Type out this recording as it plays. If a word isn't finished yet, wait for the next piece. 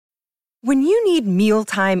When you need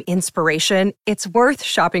mealtime inspiration, it's worth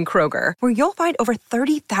shopping Kroger, where you'll find over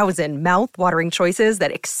 30,000 mouth-watering choices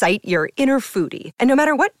that excite your inner foodie. And no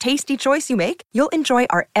matter what tasty choice you make, you'll enjoy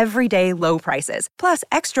our everyday low prices, plus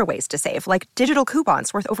extra ways to save, like digital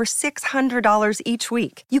coupons worth over $600 each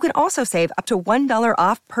week. You can also save up to $1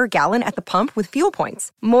 off per gallon at the pump with fuel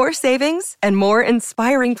points. More savings and more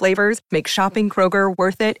inspiring flavors make shopping Kroger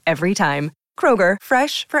worth it every time. Kroger,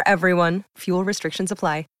 fresh for everyone. Fuel restrictions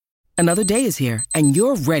apply. Another day is here, and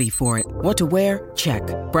you're ready for it. What to wear? Check.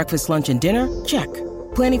 Breakfast, lunch, and dinner? Check.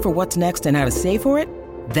 Planning for what's next and how to save for it?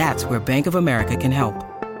 That's where Bank of America can help.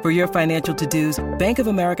 For your financial to-dos, Bank of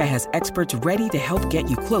America has experts ready to help get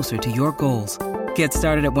you closer to your goals. Get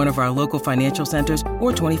started at one of our local financial centers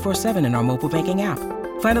or 24/7 in our mobile banking app.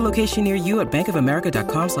 Find a location near you at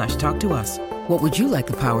bankofamerica.com/talktous. What would you like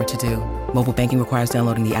the power to do? Mobile banking requires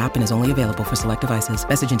downloading the app and is only available for select devices.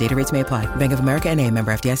 Message and data rates may apply. Bank of America N.A.,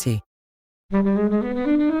 member FDIC. I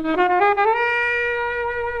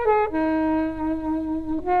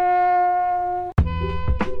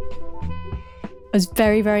was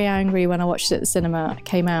very, very angry when I watched it at the cinema. I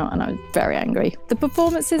came out and I was very angry. The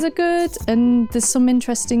performances are good and there's some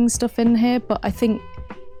interesting stuff in here, but I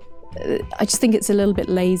just think it's a little bit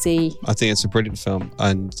lazy. I think it's a brilliant film,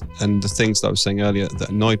 and the things that I was saying earlier that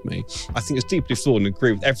annoyed me, I think it's deeply flawed and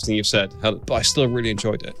agree with everything you've said, but I still really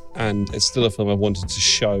enjoyed it, and it's still a film I wanted to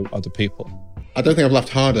show other people. I don't think I've laughed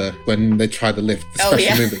harder when they tried the lift, the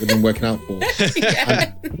special move that they've been working out for.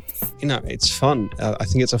 It's fun. I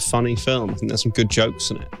think it's a funny film. I think there's some good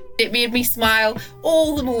jokes in it. It made me smile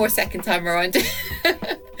all the more second time around.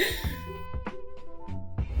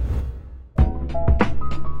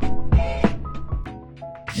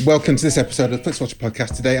 Welcome to this episode of the FlixWatcher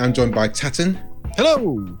podcast. Today I'm joined by Tatton.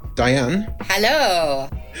 Hello. Diane. Hello.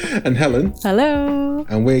 And Helen. Hello.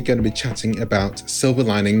 And we're going to be chatting about Silver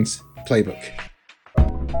Linings Playbook.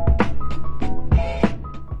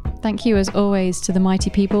 Thank you, as always, to the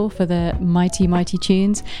mighty people for the mighty, mighty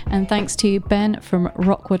tunes. And thanks to Ben from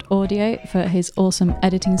Rockwood Audio for his awesome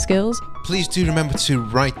editing skills. Please do remember to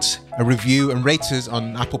write a review and rate us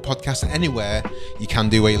on Apple Podcasts and anywhere you can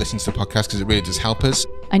do where you listen to the podcast, because it really does help us.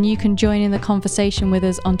 And you can join in the conversation with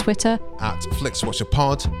us on Twitter at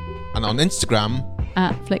FlixWatcherPod and on Instagram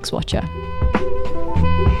at FlixWatcher.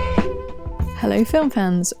 Hello, film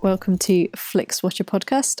fans. Welcome to FlixWatcher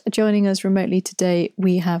podcast. Joining us remotely today,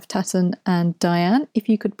 we have Tatton and Diane. If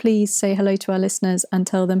you could please say hello to our listeners and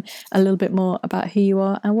tell them a little bit more about who you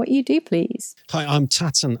are and what you do, please. Hi, I'm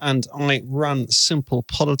Tatton, and I run Simple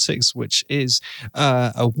Politics, which is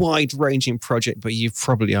a wide-ranging project, but you've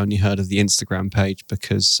probably only heard of the Instagram page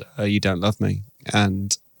because you don't love me,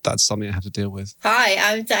 and that's something I have to deal with. Hi,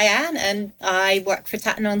 I'm Diane and I work for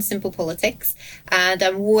Tatton on Simple Politics, and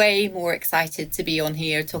I'm way more excited to be on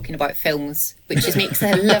here talking about films, which just makes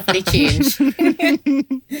a lovely change.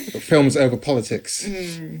 Films over politics.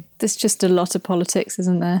 There's just a lot of politics,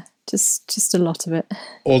 isn't there? Just a lot of it.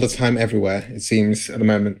 All the time, everywhere, it seems, at the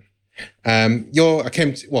moment. I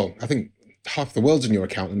think half the world's on your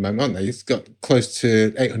account at the moment, aren't they? It's got close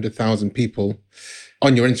to 800,000 people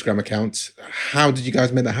on your Instagram account. How did you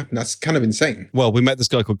guys make that happen? That's kind of insane. Well, we met this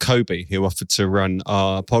guy called Kobe who offered to run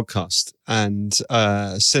our podcast, and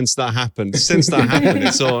since that happened, it's all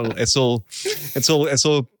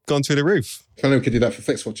gone through the roof. If only we could do that for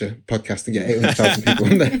FlixWatcher podcast to get 800,000 people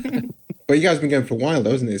on there. But you guys have been going for a while,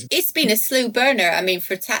 though, isn't it? It's been a slow burner. I mean,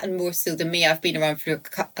 for Tatton more so than me, I've been around for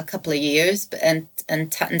a couple of years, and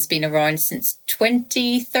Tatton's been around since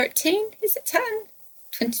 2013. Is it Tatton?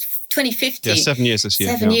 2015. Yeah, 7 years this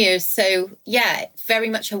year. 7 years. So, yeah, very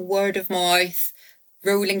much a word of mouth,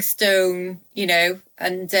 Rolling Stone,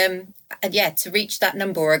 and to reach that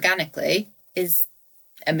number organically is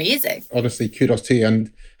amazing. Honestly, kudos to you.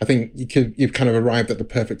 And I think you've kind of arrived at the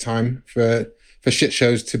perfect time for shit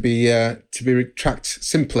shows to be tracked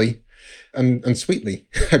simply and sweetly,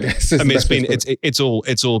 I guess. I mean, it's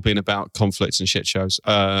all been about conflicts and shit shows.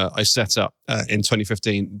 I set up in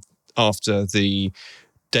 2015 after the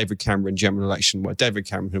David Cameron general election, where David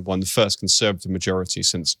Cameron had won the first Conservative majority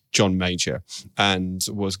since John Major, and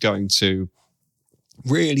was going to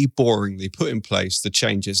really boringly put in place the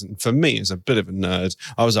changes. And for me, as a bit of a nerd,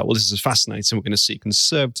 I was like, well, this is fascinating. We're going to see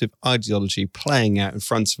Conservative ideology playing out in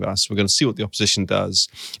front of us. We're going to see what the opposition does.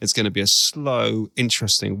 It's going to be a slow,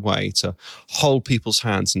 interesting way to hold people's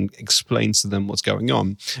hands and explain to them what's going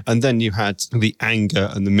on. And then you had the anger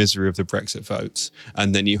and the misery of the Brexit vote.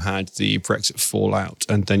 And then you had the Brexit fallout.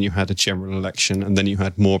 And then you had a general election. And then you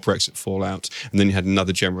had more Brexit fallout. And then you had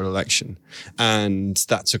another general election. And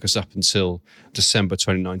that took us up until December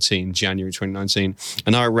December 2019, January 2019.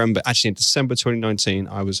 And I remember actually in December 2019,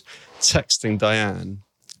 I was texting Diane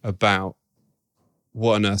about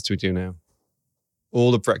what on earth do we do now?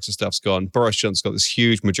 All the Brexit stuff's gone. Boris Johnson's got this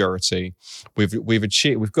huge majority. We've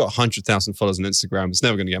got 100,000 followers on Instagram. It's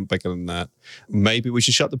never going to get bigger than that. Maybe we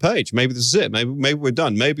should shut the page. Maybe this is it. Maybe we're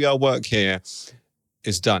done. Maybe our work here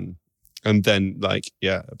is done. And then,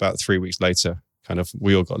 about 3 weeks later, kind of,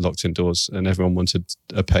 we all got locked indoors, and everyone wanted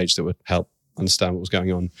a page that would help understand what was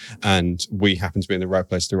going on. And we happened to be in the right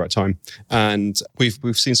place at the right time. And we've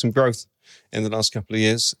seen some growth in the last couple of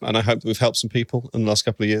years, and I hope that we've helped some people in the last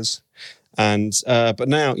couple of years. And but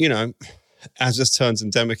now, as this turns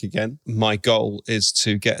endemic again, my goal is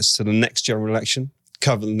to get us to the next general election,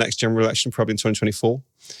 cover the next general election probably in 2024,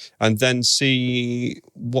 and then see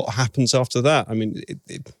what happens after that. I mean,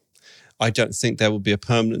 I don't think there will be a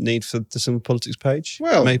permanent need for the Cinema Politics page.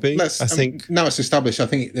 Well, maybe. I think now it's established. I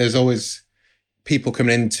think there's always people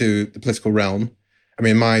coming into the political realm. I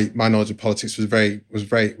mean, my knowledge of politics was very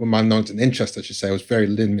my knowledge and interest, I should say, was very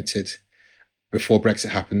limited before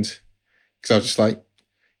Brexit happened. Because I was just like,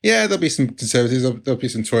 yeah, there'll be some Conservatives, there'll be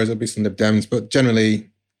some Tories, there'll be some Lib Dems, but generally,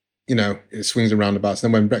 it swings and roundabouts.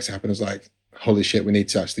 And then when Brexit happened, I was like, holy shit, we need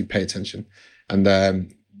to actually pay attention.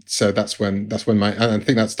 And so that's when I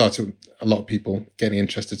think that started a lot of people getting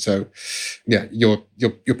interested. So yeah, your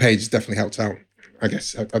page definitely helped out. I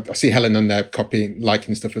guess I see Helen on there copying,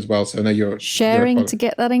 liking stuff as well. So I know you're sharing to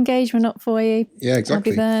get that engagement up for you. Yeah,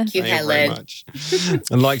 exactly. I'll be there. Thank you, Helen. Very much.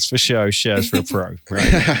 And likes for show, shares for a pro.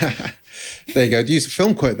 Right. There you go. You used a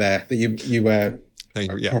film quote there that you were.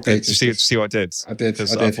 Thank you. Yeah. See what I did? I did.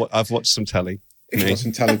 I've watched some telly.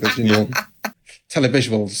 Some televisuals.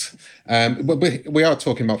 We are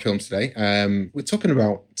talking about films today. We're talking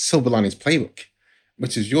about Silver Linings Playbook,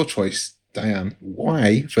 which is your choice, Diane.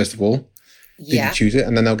 Why, first of all, did you choose it?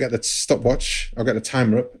 And then I'll get the stopwatch, I'll get the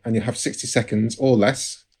timer up, and you'll have 60 seconds or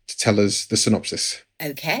less to tell us the synopsis.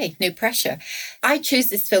 Okay, no pressure. I chose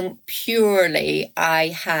this film purely. I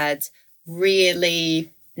had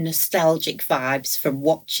really nostalgic vibes from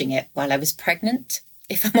watching it while I was pregnant,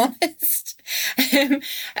 if I'm honest.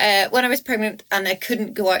 When I was pregnant and I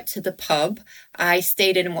couldn't go out to the pub, I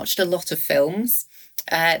stayed in and watched a lot of films.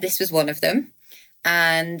 This was one of them.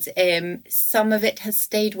 And some of it has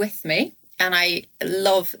stayed with me. And I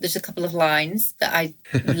love, there's a couple of lines that I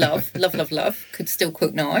love, love, could still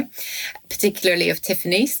quote now, particularly of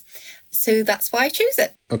Tiffany's. So that's why I choose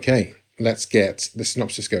it. Okay, let's get the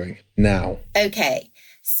synopsis going now. Okay.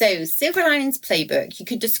 So Silver Linings Playbook, you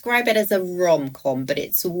could describe it as a rom-com, but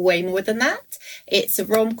it's way more than that. It's a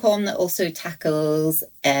rom-com that also tackles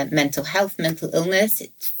mental health, mental illness,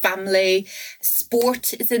 it's family,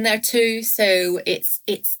 sport is in there too. So it's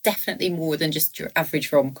definitely more than just your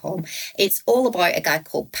average rom-com. It's all about a guy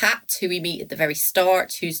called Pat, who we meet at the very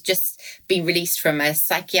start, who's just been released from a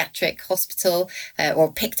psychiatric hospital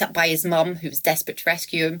or picked up by his mum, who was desperate to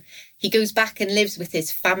rescue him. He goes back and lives with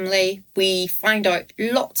his family. We find out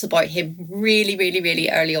lots about him really, really, really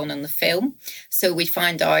early on in the film. So we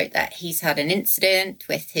find out that he's had an incident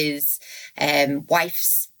with his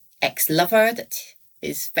wife's ex-lover that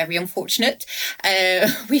is very unfortunate.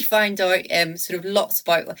 We find out sort of lots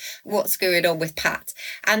about what's going on with Pat.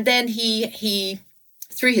 And then he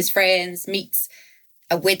through his friends, meets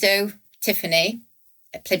a widow, Tiffany,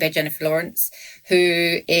 played by Jennifer Lawrence,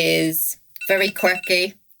 who is very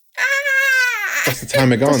quirky. What's the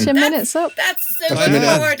timer gone? That's your minutes up. That's so much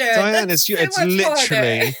harder. Diane, it's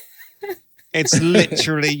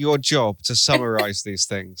literally your job to summarize these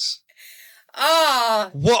things.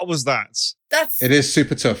 What was that? It is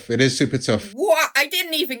super tough. What? I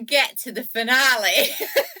didn't even get to the finale.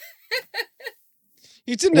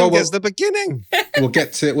 You didn't even get to the beginning.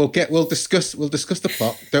 We'll discuss the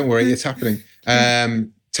plot. Don't worry, it's happening.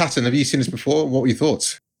 Tatten, have you seen this before? What were your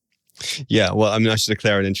thoughts? Yeah, well, I mean, I should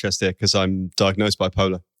declare an interest here because I'm diagnosed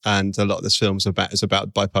bipolar, and a lot of this film is about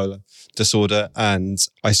bipolar disorder. And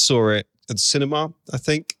I saw it at the cinema, I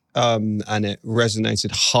think, and it resonated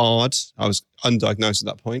hard. I was undiagnosed at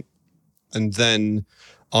that point, and then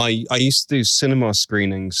I used to do cinema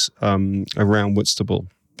screenings around Whitstable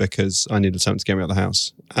because I needed something to get me out of the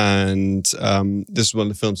house. And this is one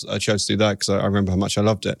of the films that I chose to do that because I remember how much I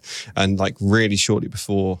loved it. And like really shortly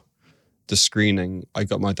before the screening, I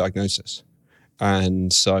got my diagnosis.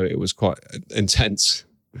 And so it was quite intense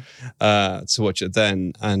to watch it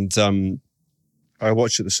then. And I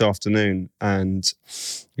watched it this afternoon, and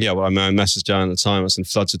yeah, well, I messaged Diane at the time. I was in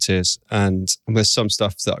floods of tears, and there's some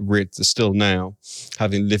stuff that I read still now,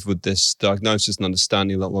 having lived with this diagnosis and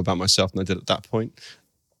understanding a lot more about myself than I did at that point,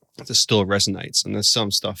 that still resonates. And there's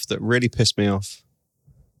some stuff that really pissed me off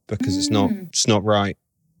because it's not right.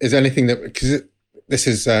 Is there anything that, because this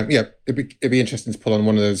is, it'd be interesting to pull on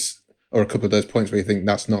one of those or a couple of those points where you think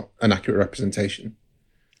that's not an accurate representation.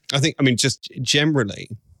 Just generally,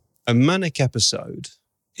 a manic episode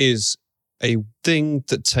is a thing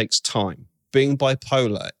that takes time. Being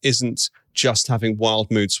bipolar isn't just having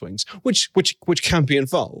wild mood swings, which can be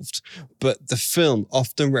involved, but the film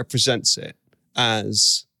often represents it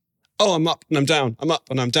as, oh, I'm up and I'm down, I'm up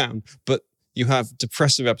and I'm down. But you have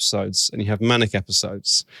depressive episodes and you have manic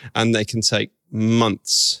episodes, and they can take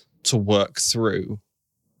months to work through.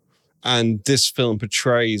 And this film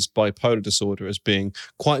portrays bipolar disorder as being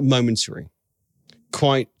quite momentary,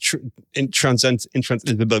 quite transcendent. I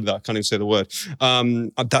can't even say the word.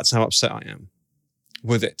 That's how upset I am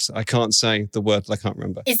with it. I can't say the word. I can't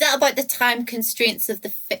remember. Is that about the time constraints of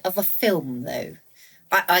a film, though?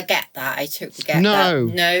 I get that. I totally get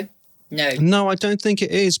that. No, I don't think it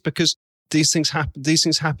is, because these things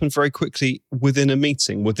happen very quickly within a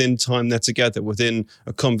meeting, within time they're together, within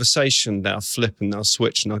a conversation. They'll flip and they'll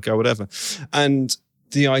switch and they'll go whatever. And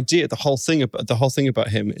the whole thing about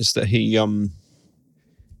him is that he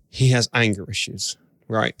has anger issues,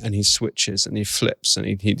 right? And he switches and he flips and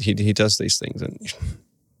he does these things. And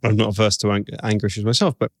I'm not averse to anger issues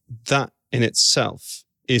myself, but that in itself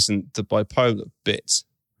isn't the bipolar bit.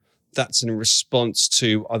 That's in response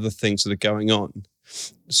to other things that are going on.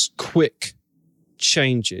 Quick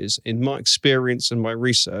changes, in my experience and my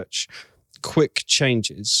research, quick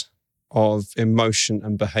changes of emotion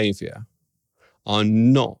and behavior are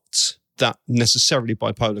not that necessarily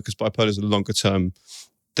bipolar, because bipolar is a longer term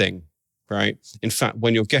thing, right? In fact,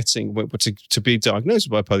 when you're to be diagnosed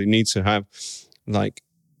with bipolar, you need to have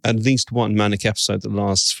at least one manic episode that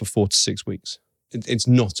lasts for 4 to 6 weeks. It's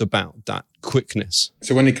not about that quickness.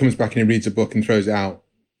 So when he comes back and he reads a book and throws it out,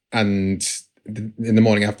 and in the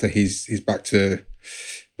morning after he's back to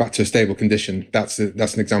a stable condition, that's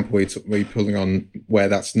an example where you're pulling on where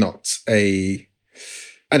that's not an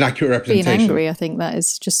accurate representation. Being angry, I think that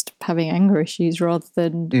is just having anger issues rather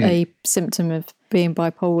than a symptom of being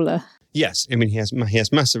bipolar. Yes, he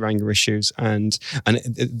has massive anger issues, and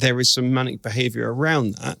there is some manic behavior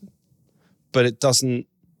around that, but it doesn't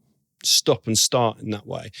stop and start in that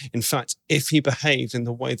way. In fact, if he behaved in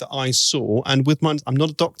the way that I saw, and I'm not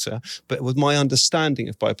a doctor, but with my understanding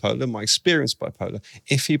of bipolar, my experience of bipolar,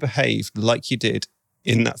 if he behaved like he did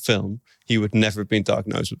in that film, he would never have been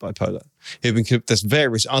diagnosed with bipolar. There's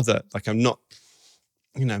various other,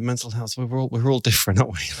 mental health, we're all different,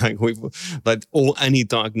 aren't we? Any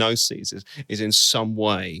diagnosis is in some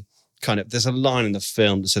way there's a line in the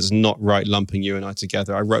film that says, not right lumping you and I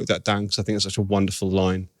together. I wrote that down because I think it's such a wonderful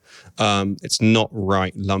line. It's not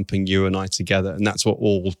right lumping you and I together. And that's what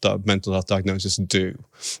all mental health diagnoses do.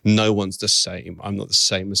 No one's the same. I'm not the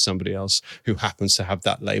same as somebody else who happens to have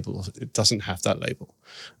that label. It doesn't have that label.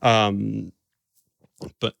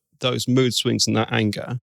 But those mood swings and that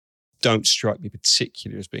anger don't strike me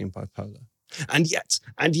particularly as being bipolar. And yet,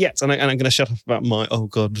 I'm going to shut up about my, oh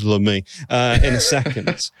God, love me, in a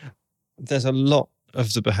second. There's a lot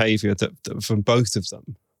of the behavior that from both of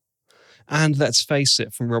them. And let's face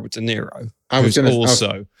it, from Robert De Niro,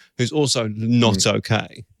 who's also not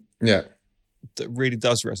okay. Yeah. That really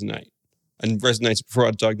does resonate. And resonated before I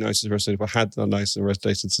had diagnosis, resonated if I had diagnosis, and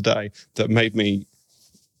resonated today, that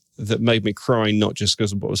made me cry, not just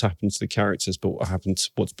because of what was happening to the characters, but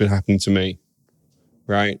what's been happening to me.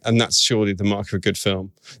 Right? And that's surely the mark of a good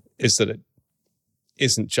film, is that it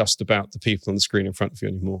isn't just about the people on the screen in front of you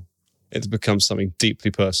anymore. It's become something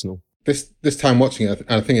deeply personal. This time watching it,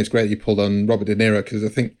 I think it's great that you pulled on Robert De Niro, because I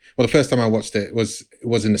think, the first time I watched it was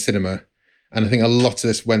in the cinema, and I think a lot of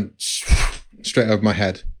this went straight over my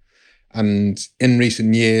head. And in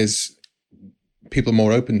recent years, people are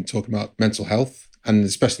more open to talking about mental health, and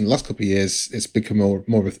especially in the last couple of years, it's become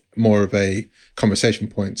more of a conversation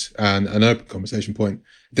point and an open conversation point.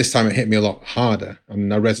 This time it hit me a lot harder,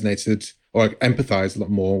 and I resonated or I empathized a lot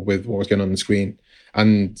more with what was going on the screen,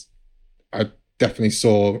 and I definitely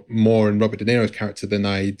saw more in Robert De Niro's character than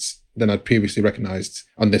I'd previously recognized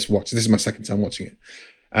on this watch. This is my second time watching it.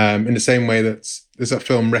 In the same way that there's that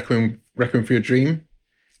film Requiem for Your Dream,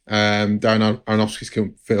 Darren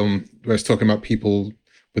Aronofsky's film, where it's talking about people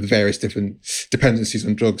with various different dependencies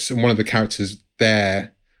on drugs. And one of the characters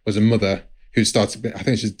there was a mother who started, I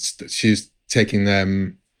think she's taking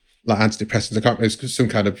antidepressants. I can't remember, it was some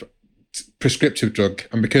kind of prescriptive drug.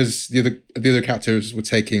 And because the other characters were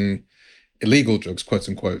taking illegal drugs, quote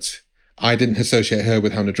unquote, I didn't associate her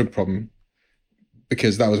with having a drug problem,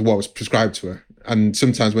 because that was what was prescribed to her. And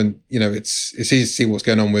sometimes when, it's easy to see what's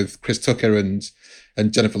going on with Chris Tucker and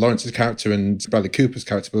Jennifer Lawrence's character and Bradley Cooper's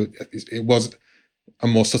character, but it was a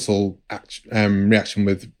more subtle reaction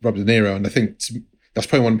with Robert De Niro, and I think that's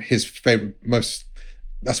probably one of his favorite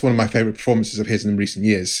That's one of my favorite performances of his in recent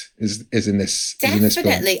years. Is in this. Definitely, is in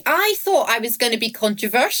this film. I thought I was going to be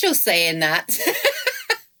controversial saying that.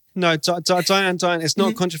 No, Diane, it's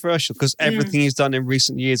not controversial because everything he's done in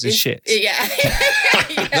recent years is shit. Yeah.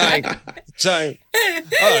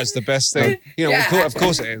 It's the best thing. Of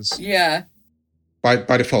course it is. Yeah. By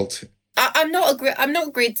default. I'm not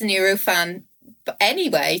a great De Niro fan, but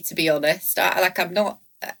anyway, to be honest, I'm not.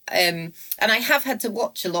 And I have had to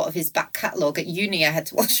watch a lot of his back catalogue at uni. I had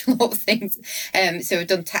to watch a lot of things. So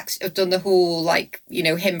I've done the whole,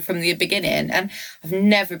 him from the beginning, and I've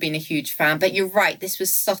never been a huge fan, but you're right. This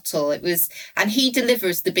was subtle. And he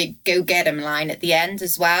delivers the big go get him line at the end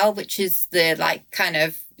as well, which is the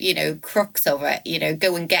crux of it,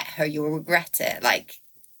 go and get her. You'll regret it.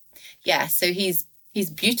 So he's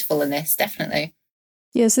beautiful in this, definitely.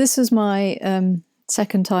 Yes. This was my,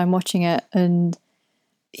 second time watching it, and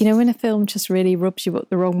when a film just really rubs you up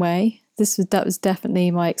the wrong way, that was definitely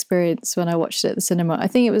my experience when I watched it at the cinema. I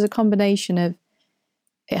think it was a combination of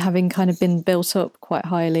it having kind of been built up quite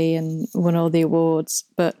highly and won all the awards,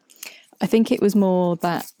 but I think it was more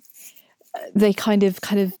that they kind of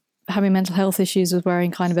having mental health issues with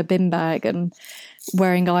wearing kind of a bin bag and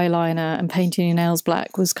wearing eyeliner and painting your nails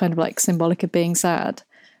black was kind of like symbolic of being sad.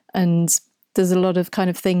 And there's a lot of kind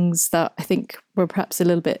of things that I think were perhaps a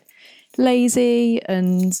little bit lazy,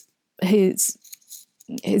 and he's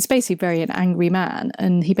basically very an angry man,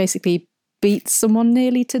 and he basically beats someone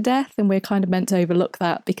nearly to death, and we're kind of meant to overlook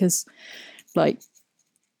that because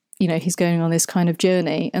he's going on this kind of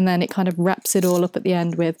journey, and then it kind of wraps it all up at the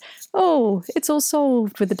end with, oh, it's all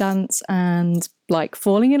solved with the dance and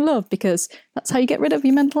falling in love, because that's how you get rid of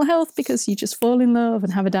your mental health, because you just fall in love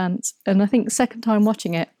and have a dance. And I think the second time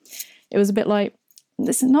watching it, it was a bit like,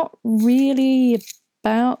 this is not really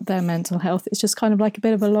about their mental health. It's just kind of like a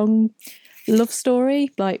bit of a long love story.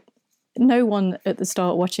 No one at the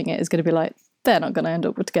start watching it is going to be like, they're not going to end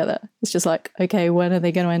up together. It's just like, okay, when are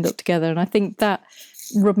they going to end up together? And I think that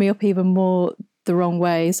rubbed me up even more the wrong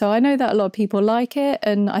way. So I know that a lot of people like it,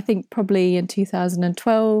 and I think probably in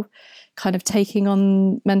 2012 kind of taking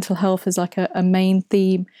on mental health as a main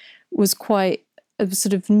theme was quite a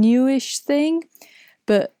sort of newish thing.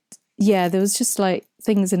 But yeah, there was just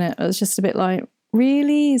things in it. I was just a bit like,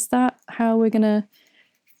 really? Is that how we're going to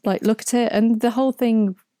look at it? And the whole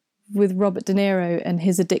thing with Robert De Niro and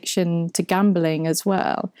his addiction to gambling as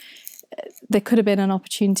well, there could have been an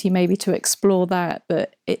opportunity maybe to explore that,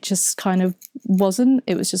 but it just kind of wasn't.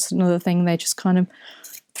 It was just another thing they just kind of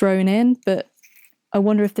thrown in. But I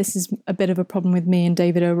wonder if this is a bit of a problem with me and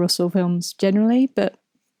David O. Russell films generally, but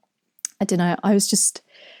I don't know. I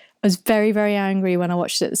was very, very angry when I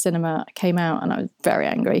watched it at the cinema. I came out and I was very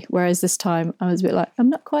angry. Whereas this time I was a bit like, I'm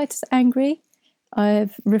not quite as angry.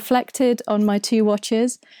 I've reflected on my two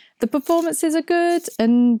watches. The performances are good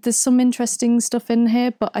and there's some interesting stuff in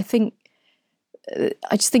here, but I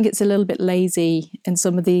just think it's a little bit lazy in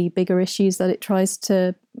some of the bigger issues that it tries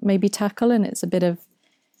to maybe tackle, and it's a bit of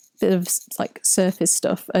surface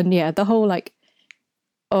stuff. And yeah, the whole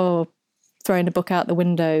throwing a book out the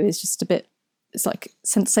window is just a bit, it's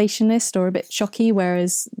sensationalist or a bit shocky,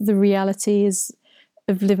 whereas the reality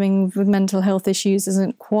of living with mental health issues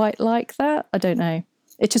isn't quite like that. I don't know.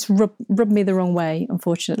 It just rubbed me the wrong way,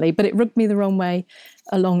 unfortunately, but it rubbed me the wrong way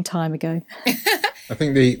a long time ago. I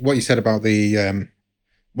think what you said about the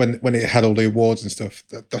when it had all the awards and stuff,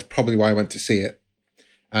 that's probably why I went to see it.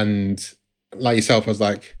 And like yourself, I was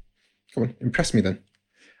like, come on, impress me then.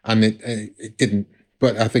 And it didn't.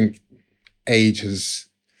 But I think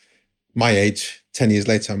my age, 10 years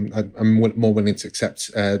later, I'm more willing to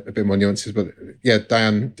accept a bit more nuances. But yeah,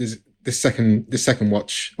 Diane, this second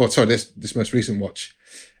watch, this most recent watch,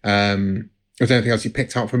 was there anything else you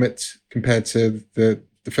picked out from it compared to the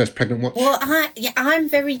first pregnant watch? Well, I'm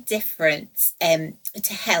very different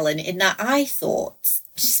to Helen in that I thought,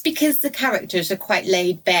 just because the characters are quite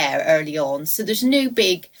laid bare early on, so there's no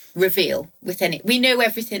big reveal with any. We know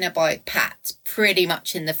everything about Pat pretty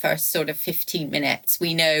much in the first sort of 15 minutes.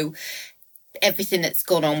 We know everything that's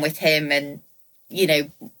gone on with him, and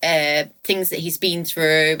things that he's been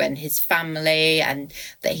through, and his family, and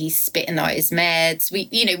that he's spitting out his meds.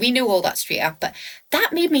 We know all that straight up, but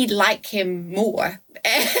that made me like him more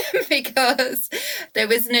because there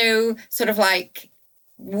was no sort of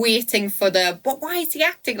waiting for but why is he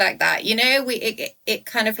acting like that? It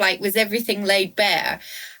kind of was everything laid bare.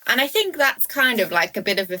 And I think that's kind of a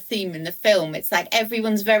bit of a theme in the film. It's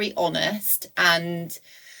everyone's very honest, and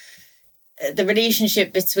the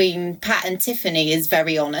relationship between Pat and Tiffany is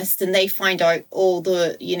very honest, and they find out all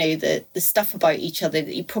the, you know, the stuff about each other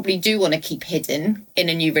that you probably do want to keep hidden in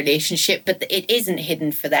a new relationship, but it isn't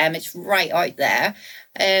hidden for them. It's right out there.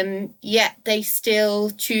 Yet they still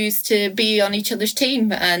choose to be on each other's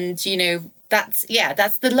team. And, you know, that's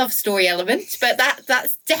the love story element, but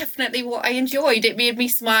that's definitely what I enjoyed. It made me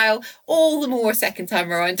smile all the more second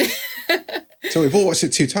time around. So we've all watched it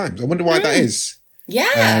 2 times. I wonder why that is.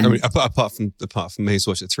 Yeah. I mean, apart from me, who's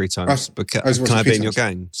watched it 3 times. But can I be in your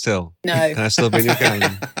gang still? No. Can I still be in your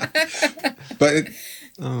gang? But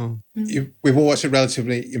we've all watched it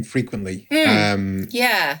relatively infrequently.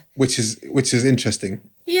 Yeah. Which is interesting.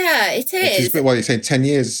 Yeah, it is. It's what you're saying, 10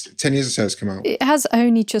 years or so it's come out. It has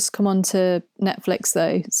only just come onto Netflix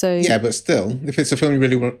though, so yeah, but still, if it's a film you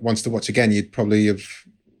really wants to watch again, you'd probably have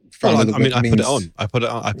found I put it on. I put it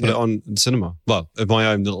on in cinema. Well, at my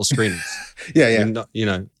own little screenings. Yeah. I mean, you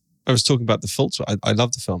know, I was talking about the faults. I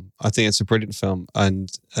love the film. I think it's a brilliant film, and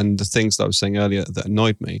the things that I was saying earlier that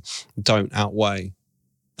annoyed me don't outweigh.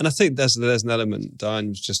 And I think there's an element. Diane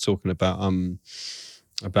was just talking about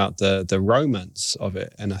the romance of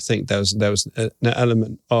it, and I think there was an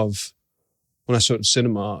element of, when I saw it in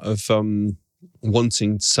cinema, of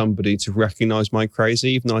wanting somebody to recognise my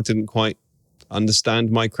crazy, even though I didn't quite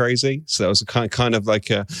understand my crazy. So that was a kind of like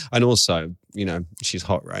and also, you know, she's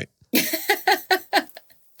hot, right?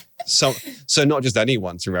 so not just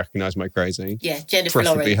anyone to recognise my crazy. Yeah, Jennifer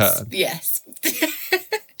preferably Lawrence. her. Yes.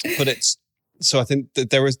 But it's, so I think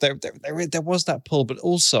that there was that pull, but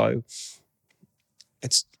also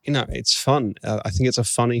it's, you know, it's fun. I think it's a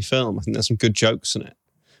funny film. I think there's some good jokes in it,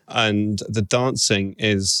 and the dancing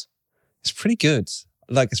is pretty good.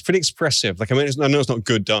 Like, it's pretty expressive. Like, I mean, I know it's not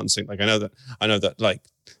good dancing. Like, I know that like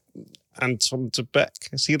Anton de Beck,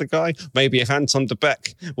 is he the guy? Maybe if Anton de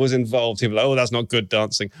Beck was involved, he'd be like, oh, that's not good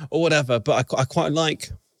dancing or whatever. But I quite like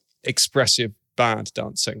expressive bad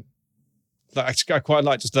dancing. Like, I quite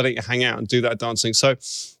like just letting it hang out and do that dancing. So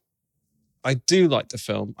I do like the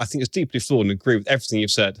film. I think it's deeply flawed and agree with everything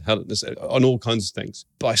you've said, Helen, on all kinds of things.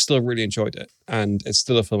 But I still really enjoyed it. And it's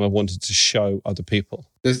still a film I wanted to show other people.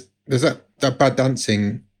 There's that bad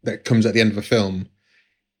dancing that comes at the end of a film.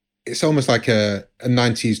 It's almost like a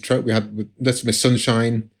 90s trope we had with Little Miss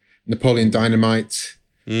Sunshine, Napoleon Dynamite.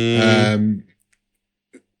 It's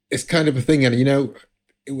kind of a thing. And, you know,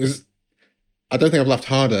 I don't think I've laughed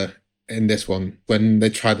harder in this one when they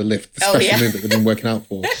tried the lift, the special move that they've been working out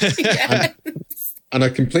for. And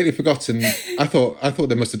I'd completely forgotten. I thought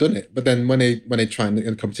they must have done it. But then when they try in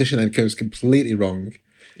the competition, and it goes completely wrong.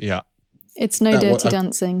 Yeah. It's no dirty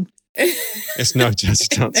dancing. It's no dirty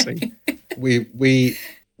dancing. We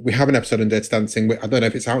have an episode on Dirty Dancing. I don't know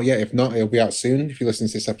if it's out yet. If not, it'll be out soon if you listen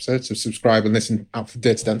to this episode. So subscribe and listen out for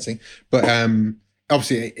Dirty Dancing. But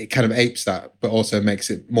obviously it kind of apes that, but also makes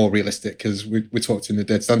it more realistic, because we talked in the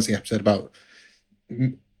Dirty Dancing episode about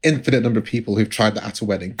infinite number of people who've tried that at a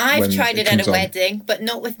wedding. I've tried it at a wedding, but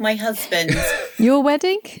not with my husband. Your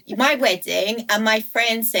wedding? My wedding, and my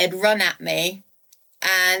friend said, run at me.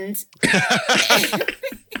 And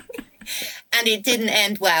and it didn't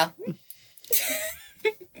end well.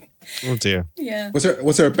 Oh dear. Yeah. Was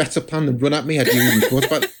there a better plan than run at me? Had you even thought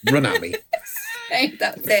about run at me?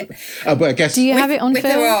 That's it. But I guess, do you have it on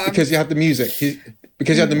film? Because you had the music.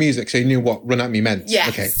 Because you had the music, so you knew what run at me meant. Yes.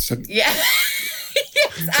 Okay. So yeah.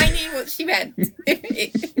 Yes, I knew what she meant.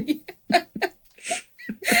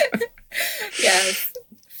 Yes.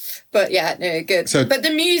 But yeah, no, good. So, but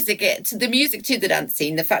the music to the dance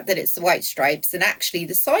scene, the fact that it's the White Stripes, and actually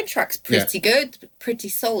the soundtrack's pretty good, pretty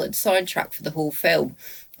solid soundtrack for the whole film.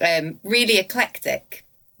 Really eclectic.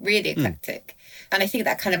 And I think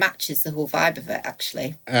that kind of matches the whole vibe of it,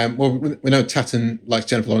 actually. Well, we know Tatten likes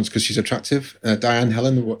Jennifer Lawrence because she's attractive. Diane,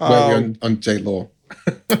 Helen, where are we on J Law?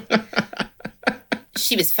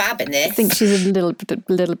 She was fab in this. I think she's a little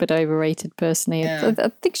bit overrated, personally. Yeah. I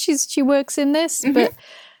think she works in this, but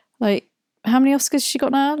like, how many Oscars has she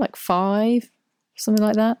got now? Like 5, something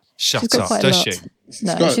like that. Shut she's got up, quite does a lot. she?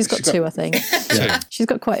 No, she's got 2, I think. Yeah. She's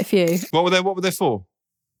got quite a few. What were they for?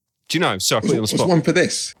 Do you know? Sorry, I put you on the Was spot. one for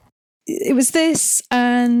this? It was this,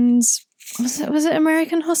 and was it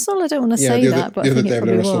American Hustle? I don't want to say that, but I think it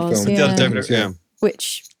probably was. Yeah.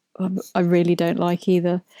 Which I really don't like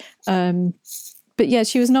either. But yeah,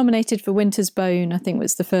 she was nominated for Winter's Bone, I think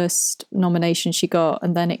was the first nomination she got,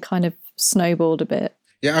 and then it kind of snowballed a bit.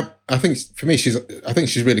 Yeah, I think for me, she's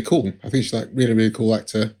really cool. I think she's like really, really cool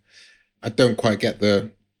actor. I don't quite get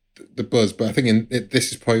the buzz, but I think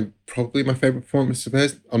this is probably my favourite performance of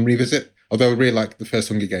hers on revisit. Although I really like the first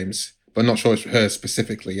Hunger Games, but I'm not sure it's her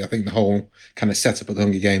specifically. I think the whole kind of setup of the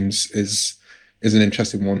Hunger Games is is an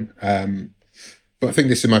interesting one. But I think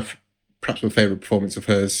this is perhaps my favourite performance of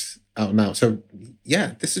hers out now. So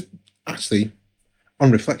yeah, this is actually,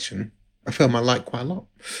 on reflection, I feel I like quite a lot.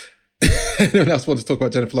 Anyone else want to talk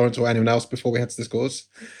about Jennifer Lawrence or anyone else before we head to the scores?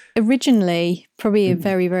 Originally, probably in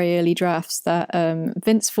very, very early drafts, that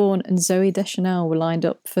Vince Vaughn and Zooey Deschanel were lined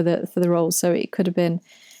up for the role, so it could have been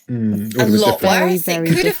a lot worse. It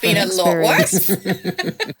could have been a lot worse.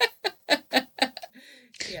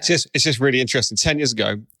 It's just really interesting. 10 years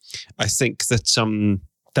ago, I think that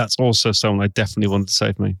that's also someone I definitely wanted to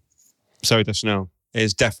save me. Zooey Deschanel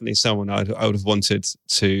is definitely someone I would have wanted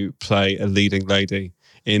to play a leading lady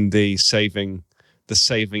in the saving of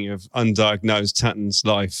undiagnosed Tatton's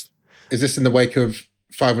life. Is this in the wake of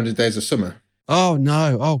 500 Days of Summer? Oh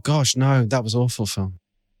no! Oh gosh, no! That was an awful film.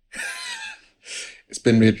 It's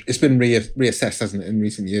been reassessed, hasn't it, in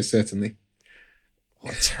recent years? Certainly.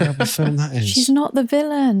 What a terrible film that is. She's not the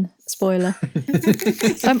villain. Spoiler.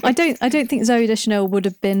 I don't think Zooey Deschanel would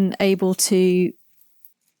have been able to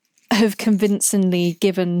have convincingly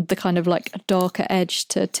given the kind of like darker edge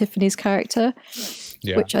to Tiffany's character,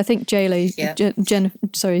 which I think Jennifer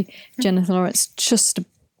Lawrence just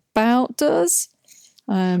about does.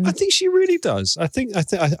 I think she really does. I think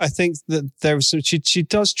that there was she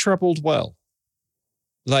does troubled well.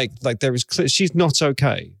 Like there is clear, she's not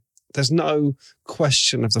okay. There's no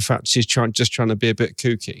question of the fact she's trying to be a bit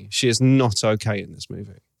kooky. She is not okay in this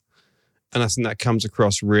movie. And I think that comes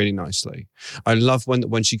across really nicely. I love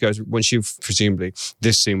when she presumably,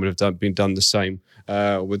 this scene would have been done the same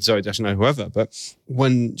with Zooey Deschanel, whoever, but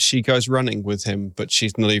when she goes running with him, but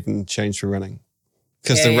she's not even changed for running.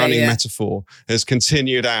 Because the running metaphor has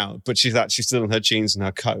continued out, but she's actually still in her jeans and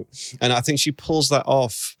her coat. And I think she pulls that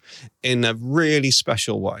off in a really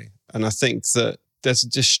special way. And I think that there's a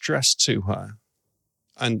distress to her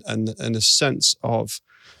and a sense of,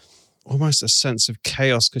 almost a sense of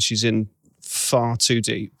chaos because she's in far too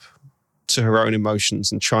deep to her own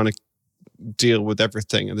emotions and trying to deal with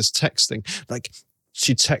everything. And this texting, like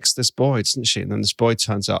she texts this boy, doesn't she? And then this boy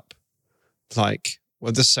turns up like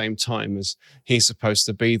at the same time as he's supposed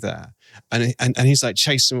to be there. And he's like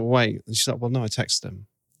chasing him away. And she's like, well, no, I texted him.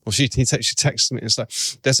 Well, she texted me. And it's like,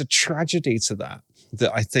 there's a tragedy to that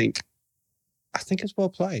I think is well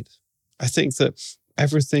played. I think that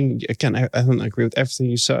everything, again, I don't agree with everything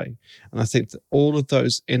you say. And I think that all of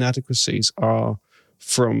those inadequacies are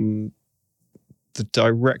from the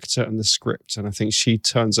director and the script. And I think she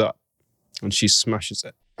turns up and she smashes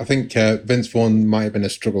it. I think Vince Vaughn might have been a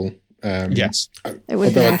struggle. Yes. It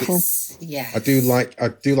would be awful. I do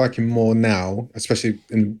like him more now, especially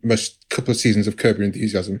in the most couple of seasons of Curb Your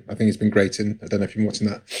Enthusiasm. I think he's been great in. I don't know if you've been watching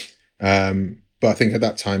that. But I think at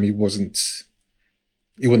that time he wouldn't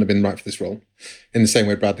have been right for this role, in the same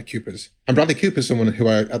way Bradley Cooper's. And Bradley Cooper's someone who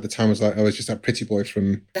I, at the time, was like, oh, it's just that pretty boy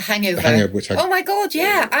from The Hangover. Oh my God,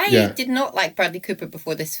 yeah. I did not like Bradley Cooper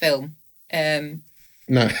before this film.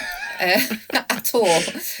 No. At all.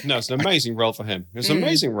 No, it's an amazing role for him. It's an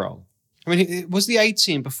amazing role. I mean, was the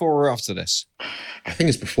A-Team before or after this? I think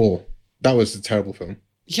it's before. That was a terrible film.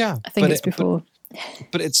 Yeah. I think it's before.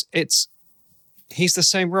 But he's the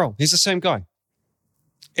same role. He's the same guy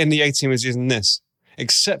in the A-Team as he is in this.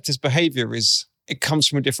 Except his behaviour it comes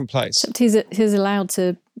from a different place. Except he's allowed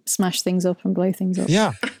to smash things up and blow things up.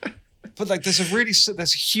 Yeah. But like there's a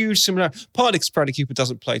huge similarity. Partly because Bradley Cooper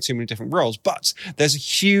doesn't play too many different roles, but there's a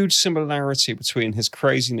huge similarity between his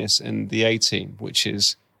craziness in the A-Team, which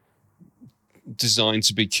is designed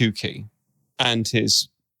to be kooky, and his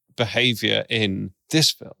behaviour in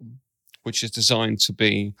this film, which is designed to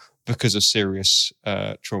be because of serious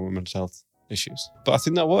trauma and mental health issues. But I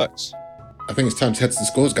think that works. I think it's time to head to the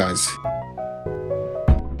scores, guys.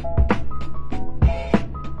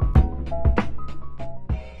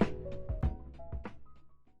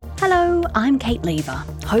 Hello, I'm Kate Lever,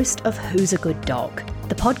 host of Who's a Good Dog,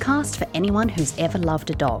 the podcast for anyone who's ever loved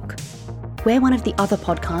a dog. We're one of the other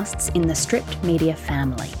podcasts in the Stripped Media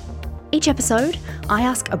family. Each episode, I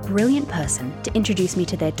ask a brilliant person to introduce me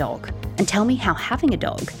to their dog and tell me how having a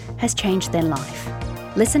dog has changed their life.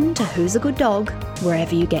 Listen to Who's a Good Dog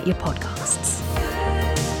wherever you get your podcasts.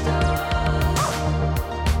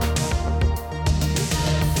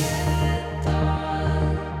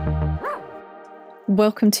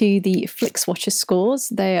 Welcome to the FlixWatcher scores.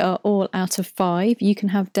 They are all out of 5. You can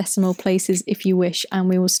have decimal places if you wish, and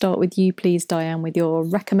we will start with you, please, Diane, with your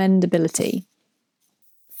recommendability.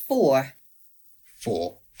 4.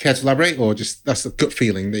 Care to elaborate, or just that's the gut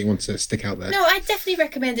feeling that you want to stick out there? No, I definitely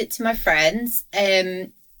recommend it to my friends,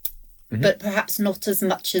 but perhaps not as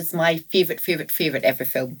much as my favourite ever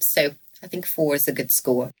film. So I think 4 is a good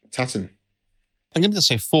score. Tatton? I'm going to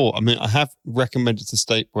say 4. I mean, I have recommended the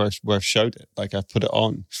state where I've showed it, like I've put it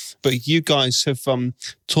on. But you guys have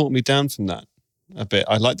talked me down from that a bit.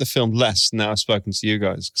 I like the film less now I've spoken to you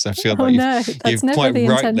guys, because I feel like you've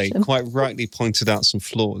quite rightly pointed out some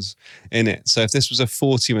flaws in it. So if this was a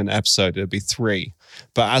 40-minute episode, it'd be 3.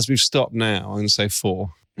 But as we've stopped now, I'm going to say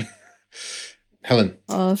 4. Helen?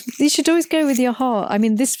 You should always go with your heart. I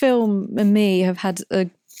mean, this film and me have had a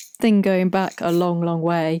thing going back a long, long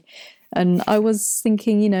way. And I was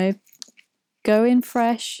thinking, go in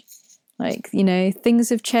fresh. Like, things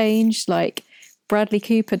have changed. Like, Bradley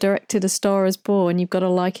Cooper directed A Star Is Born. You've got to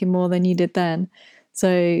like him more than you did then.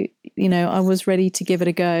 So, I was ready to give it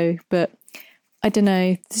a go. But I don't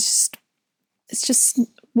know. It's just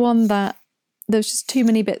one that there's just too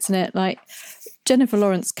many bits in it. Like, Jennifer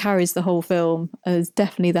Lawrence carries the whole film. Is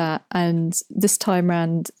definitely that. And this time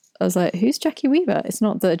round, I was like, who's Jackie Weaver? It's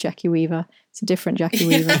not the Jackie Weaver. It's a different Jackie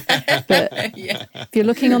Weaver. But if you're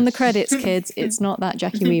looking on the credits, kids, it's not that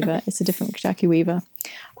Jackie Weaver. It's a different Jackie Weaver.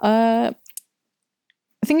 I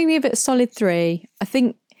think I'm going to give it a solid 3. I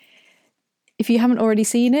think if you haven't already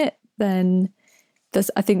seen it, then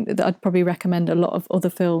I think that I'd probably recommend a lot of other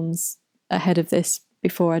films ahead of this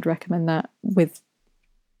before I'd recommend that with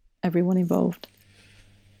everyone involved.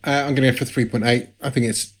 I'm going to go for 3.8. I think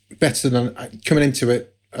it's better than coming into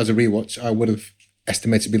it as a rewatch. I would have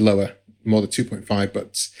estimated to be lower, more than 2.5,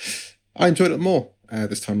 but I enjoyed it more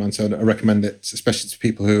this time around. So I recommend it, especially to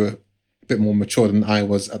people who are a bit more mature than I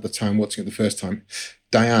was at the time watching it the first time.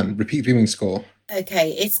 Diane, repeat viewing score.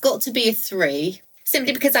 Okay, it's got to be a 3,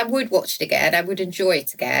 simply because I would watch it again. I would enjoy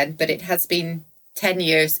it again, but it has been 10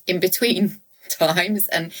 years in between times.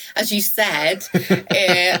 And as you said,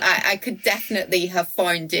 I could definitely have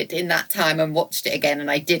found it in that time and watched it again,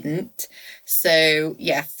 and I didn't. So,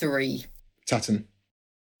 yeah, 3. Tatton.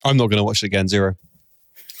 I'm not going to watch it again, 0.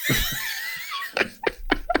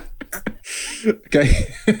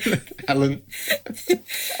 Okay. Helen?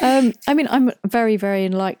 I mean, I'm very, very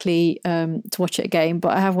unlikely to watch it again,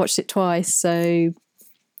 but I have watched it twice, so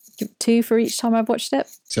 2 for each time I've watched it.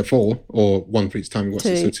 So 4 or 1 for each time you watched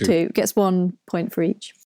it? So 2. Gets 1 point for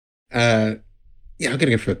each. Yeah, I'm going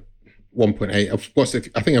to go for 1.8. I've watched it.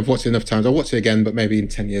 I think I've watched it enough times. I'll watch it again, but maybe in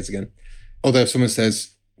 10 years again. Although if someone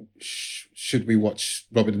says, should we watch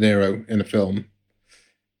Robert De Niro in a film?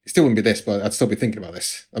 It still wouldn't be this, but I'd still be thinking about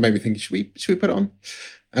this. I may be thinking, should we put it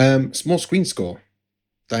on? Small screen score.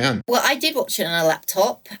 Diane. Well, I did watch it on a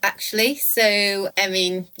laptop, actually. So, I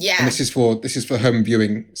mean, yeah. And this is for home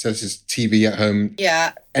viewing. So this is TV at home.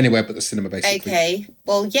 Yeah. Anywhere but the cinema, basically. Okay.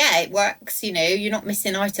 Well, yeah, it works. You're not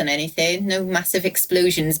missing out on anything. No massive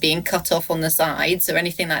explosions being cut off on the sides or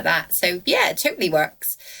anything like that. So, yeah, it totally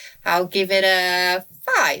works. I'll give it a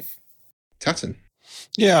 5. Tatton.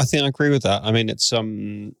 Yeah, I think I agree with that. I mean, it's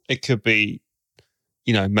it could be,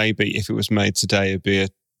 maybe if it was made today, it'd be a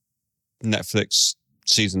Netflix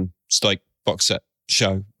season steak box set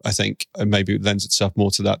show, I think. And maybe it lends itself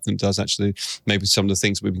more to that than it does actually. Maybe some of the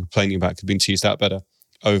things we've been complaining about could have been teased out better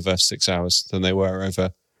over 6 hours than they were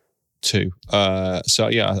over 2. So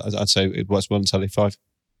yeah, I'd say it works well until 5.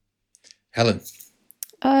 Helen.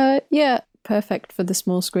 Yeah, perfect for the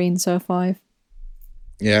small screen, so 5.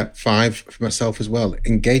 Yeah, 5 for myself as well.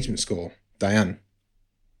 Engagement score. Diane.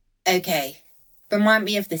 Okay. Remind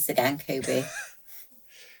me of this again, Kobe.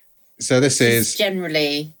 So this is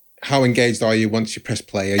generally, how engaged are you once you press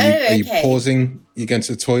play? Are you pausing? Are you going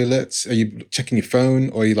to the toilet? Are you checking your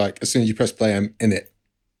phone? Or are you like, as soon as you press play, I'm in it,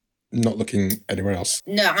 not looking anywhere else?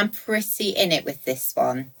 No, I'm pretty in it with this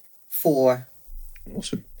one. 4.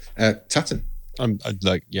 Awesome. Tatton. I'm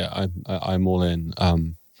all in.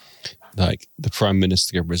 Like the Prime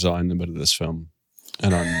Minister could resign in the middle of this film,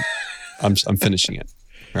 and I'm finishing it.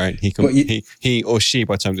 Right? He can. He or she,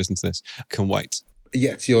 by the time he listens to this, can wait.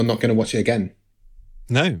 Yet you're not going to watch it again.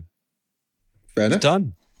 No. Fair enough. It's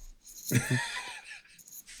done.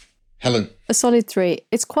 Helen. A solid 3.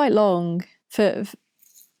 It's quite long. They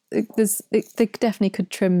definitely could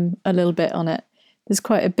trim a little bit on it. There's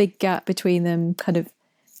quite a big gap between them kind of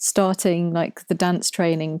starting like the dance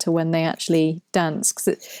training to when they actually dance,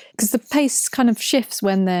 because the pace kind of shifts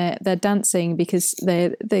when they're dancing, because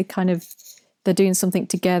they're doing something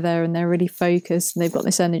together and they're really focused and they've got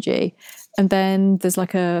this energy. And then there's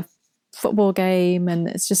like a football game, and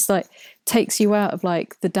it's just like takes you out of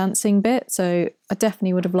like the dancing bit. So I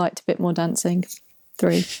definitely would have liked a bit more dancing.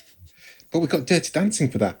 3. But we've got Dirty Dancing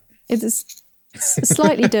for that. It's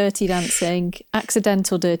slightly dirty dancing,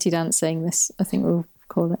 accidental dirty dancing. This, I think we'll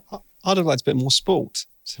call it. I'd have liked a bit more sport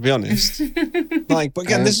to be honest. But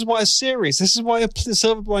again, this is why this is why a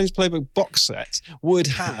Silver Linings Playbook box set would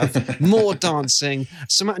have more dancing,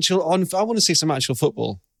 some actual I want to see some actual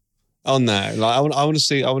football on there. Like I want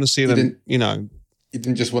to see them. You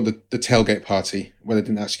didn't just want the tailgate party where they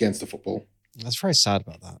didn't actually get into the football. That's very sad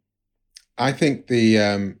about that. I think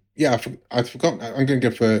I forgot. I'm going to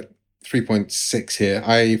go for 3.6 here.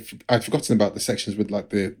 I'd forgotten about the sections with like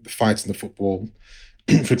the fights in the football,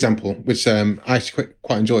 for example, which I actually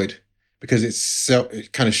quite enjoyed because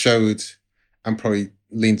it kind of showed and probably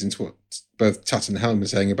leans into what both Tat and Helen were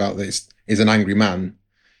saying about this is an angry man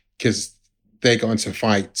because they got into a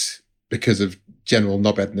fight because of general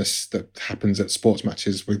knobheadness that happens at sports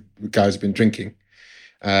matches with guys who've been drinking.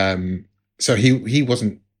 So he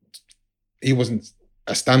wasn't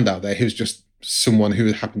a standout there. He was just someone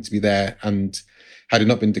who happened to be there, and had he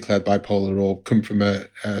not been declared bipolar or come from a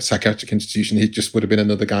psychiatric institution, he just would have been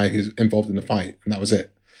another guy who's involved in the fight, and that was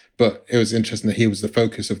it. But it was interesting that he was the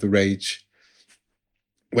focus of the rage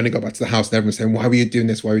when he got back to the house, and everyone was saying, why were you doing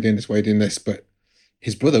this? Why were you doing this? Why were you doing this? But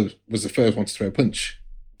his brother was the first one to throw a punch.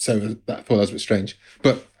 So I thought that was a bit strange.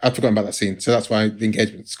 But I'd forgotten about that scene. So that's why the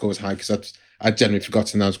engagement score was high, because I'd generally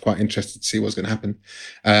forgotten. I was quite interested to see what was going to happen.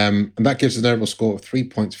 And that gives an overall score of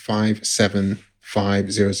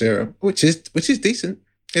 3.57500, which is decent.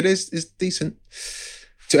 It is decent.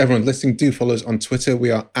 To everyone listening, do follow us on Twitter. We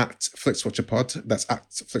are at FlixWatcherPod. That's at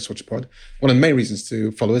FlixWatcherPod. One of the main reasons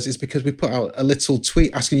to follow us is because we put out a little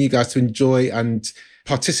tweet asking you guys to enjoy and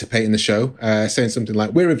participate in the show, saying something like,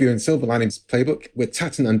 we're reviewing Silver Linings Playbook with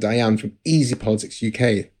Tatten and Diane from Easy Politics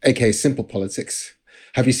UK, aka Simple Politics.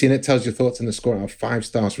 Have you seen it? Tell us your thoughts and the score out of 5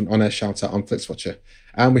 stars from on-air shout out on FlixWatcher.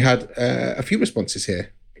 And we had a few responses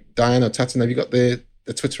here. Diane or Tatten, have you got the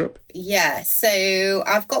Twitter up? Yeah, so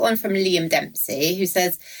I've got one from Liam Dempsey who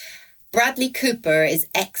says, Bradley Cooper is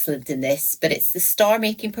excellent in this, but it's the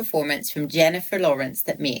star-making performance from Jennifer Lawrence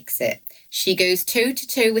that makes it. She goes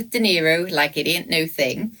toe-to-toe with De Niro like it ain't no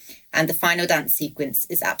thing, and the final dance sequence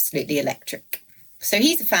is absolutely electric. So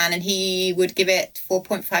he's a fan, and he would give it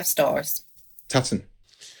 4.5 stars. Tatten.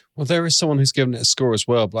 Well, there is someone who's given it a score as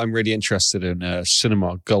well, but I'm really interested in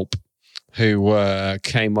Cinema Gulp, who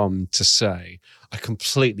came on to say, I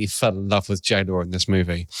completely fell in love with J-Law in this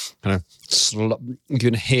movie. And you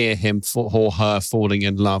can hear him or her falling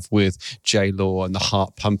in love with J-Law and the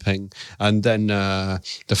heart pumping. And then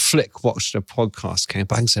the Flick watched a podcast, came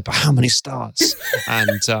back and said, but how many stars?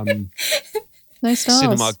 And no stars.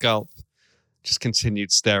 Cinema Gulp just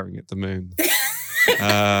continued staring at the moon,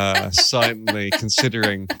 silently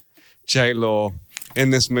considering J-Law in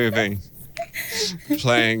this movie,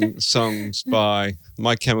 playing songs by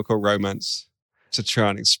My Chemical Romance to try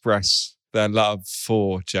and express their love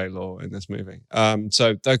for J-Law in this movie.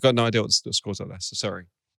 So they've got no idea what the scores are there, so sorry.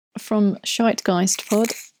 From Scheitgeist Pod,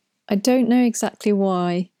 I don't know exactly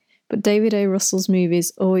why, but David A. Russell's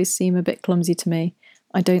movies always seem a bit clumsy to me.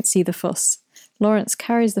 I don't see the fuss. Lawrence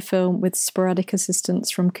carries the film with sporadic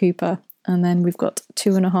assistance from Cooper, and then we've got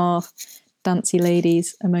 2.5 dancy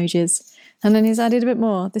ladies emojis. And then he's added a bit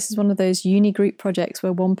more. This is one of those uni group projects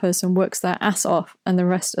where one person works their ass off and the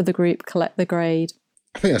rest of the group collect the grade.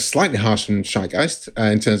 I think that's slightly harsh from Scheitgeist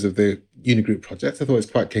in terms of the uni group project. I thought it was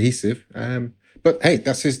quite cohesive. But hey,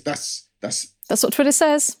 that's what Twitter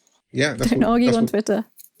says. Yeah. Don't argue on Twitter.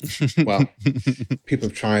 Well, people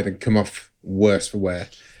have tried and come off worse for wear.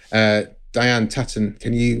 Diane, Tatten,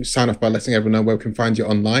 can you sign off by letting everyone know where we can find you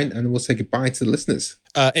online, and we'll say goodbye to the listeners.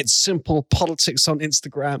 It's Simple Politics on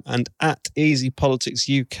Instagram and at Easy Politics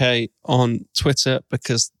UK on Twitter,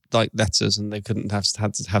 because like letters and they couldn't have to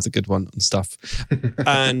have the good one and stuff.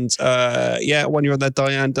 And when you're on there,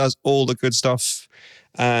 Diane does all the good stuff.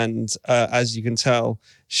 And as you can tell,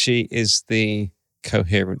 she is the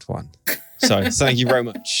coherent one. So thank you very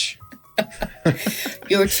much.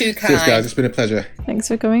 You're too kind. Cheers, guys. It's been a pleasure. Thanks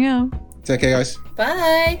for coming on. Take care, guys.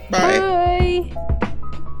 Bye. Bye.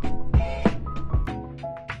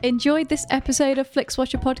 Enjoyed this episode of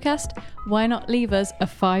FlixWatcher Podcast? Why not leave us a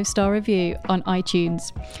 5-star review on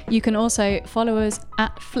iTunes? You can also follow us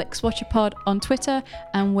at FlixWatcherPod on Twitter,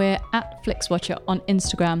 and we're at FlixWatcher on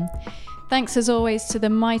Instagram. Thanks as always to the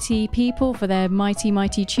mighty people for their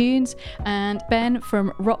mighty tunes, and Ben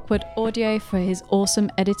from Rockwood Audio for his awesome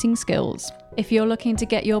editing skills. If you're looking to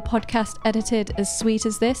get your podcast edited as sweet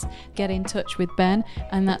as this, get in touch with Ben,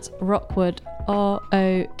 and that's Rockwood,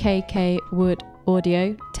 ROKK Wood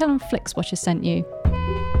Audio. Tell him FlixWatcher sent you.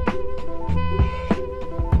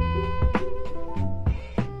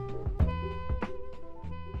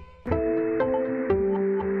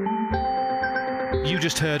 You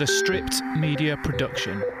just heard a Stripped Media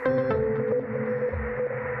production.